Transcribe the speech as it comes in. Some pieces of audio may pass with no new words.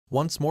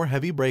Once more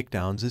Heavy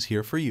Breakdowns is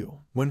here for you.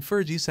 When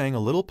Fergie sang "A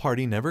Little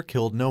Party Never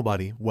Killed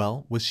Nobody,"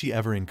 well, was she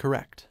ever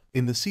incorrect?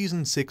 In the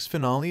Season 6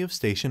 finale of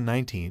Station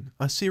 19,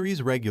 a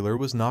series regular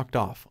was knocked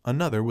off,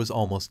 another was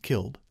almost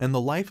killed, and the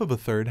life of a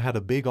third had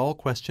a big all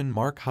question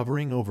mark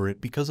hovering over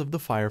it because of the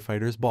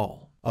firefighter's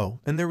ball. Oh,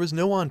 and there was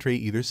no entree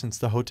either since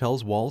the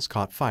hotel's walls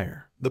caught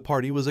fire. The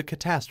party was a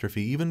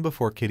catastrophe even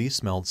before Kitty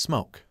smelled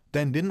smoke.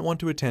 Dan didn't want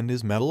to attend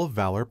his Medal of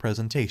Valor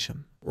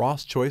presentation.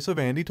 Ross' choice of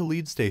Andy to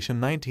lead Station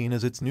 19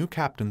 as its new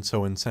captain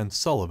so incensed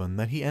Sullivan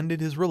that he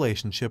ended his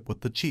relationship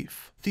with the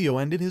chief. Theo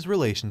ended his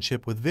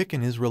relationship with Vic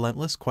in his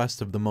relentless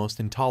quest of the most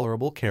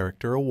intolerable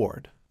character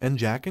award. And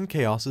Jack and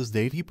Chaos's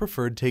date he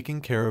preferred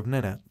taking care of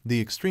Nanette,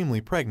 the extremely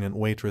pregnant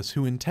waitress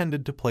who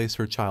intended to place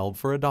her child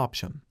for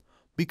adoption.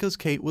 Because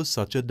Kate was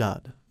such a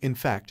dud. In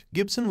fact,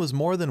 Gibson was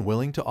more than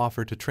willing to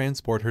offer to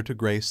transport her to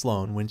Gray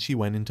Sloan when she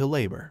went into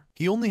labor.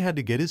 He only had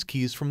to get his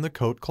keys from the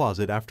coat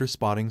closet after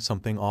spotting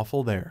something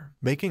awful there,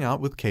 making out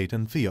with Kate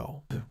and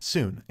Theo.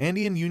 Soon,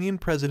 Andy and Union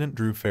President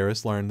Drew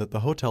Ferris learned that the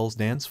hotel's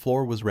dance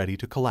floor was ready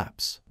to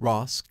collapse.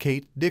 Ross,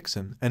 Kate,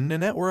 Dixon, and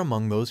Nanette were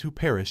among those who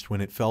perished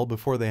when it fell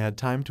before they had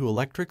time to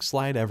electric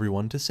slide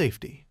everyone to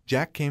safety.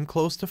 Jack came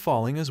close to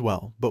falling as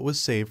well, but was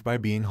saved by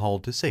being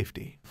hauled to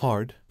safety.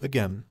 Hard,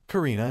 again.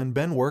 Karina and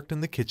Ben worked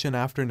in the kitchen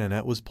after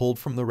Nanette was pulled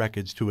from the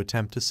wreckage to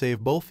attempt to save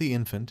both the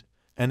infant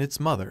and its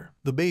mother.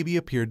 The baby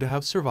appeared to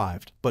have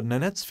survived, but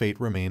Nanette's fate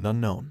remained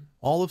unknown.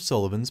 All of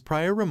Sullivan's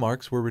prior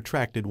remarks were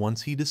retracted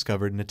once he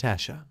discovered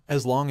Natasha.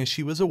 As long as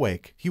she was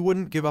awake, he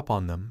wouldn't give up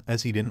on them,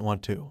 as he didn't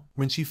want to.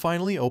 When she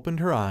finally opened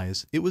her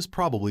eyes, it was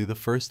probably the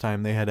first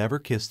time they had ever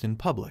kissed in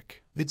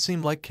public. It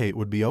seemed like Kate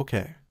would be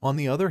okay. On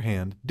the other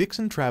hand,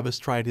 Dixon Travis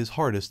tried his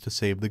hardest to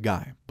save the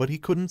guy, but he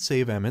couldn't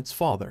save Emmett's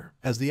father.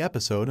 As the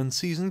episode and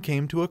season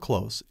came to a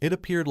close, it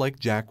appeared like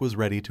Jack was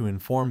ready to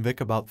inform Vic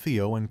about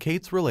Theo and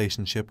Kate's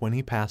relationship when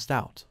he passed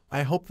out.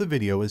 I hope the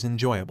video is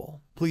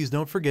enjoyable. Please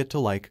don't forget to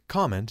like,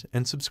 comment,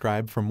 and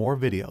subscribe for more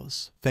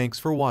videos. Thanks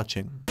for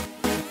watching.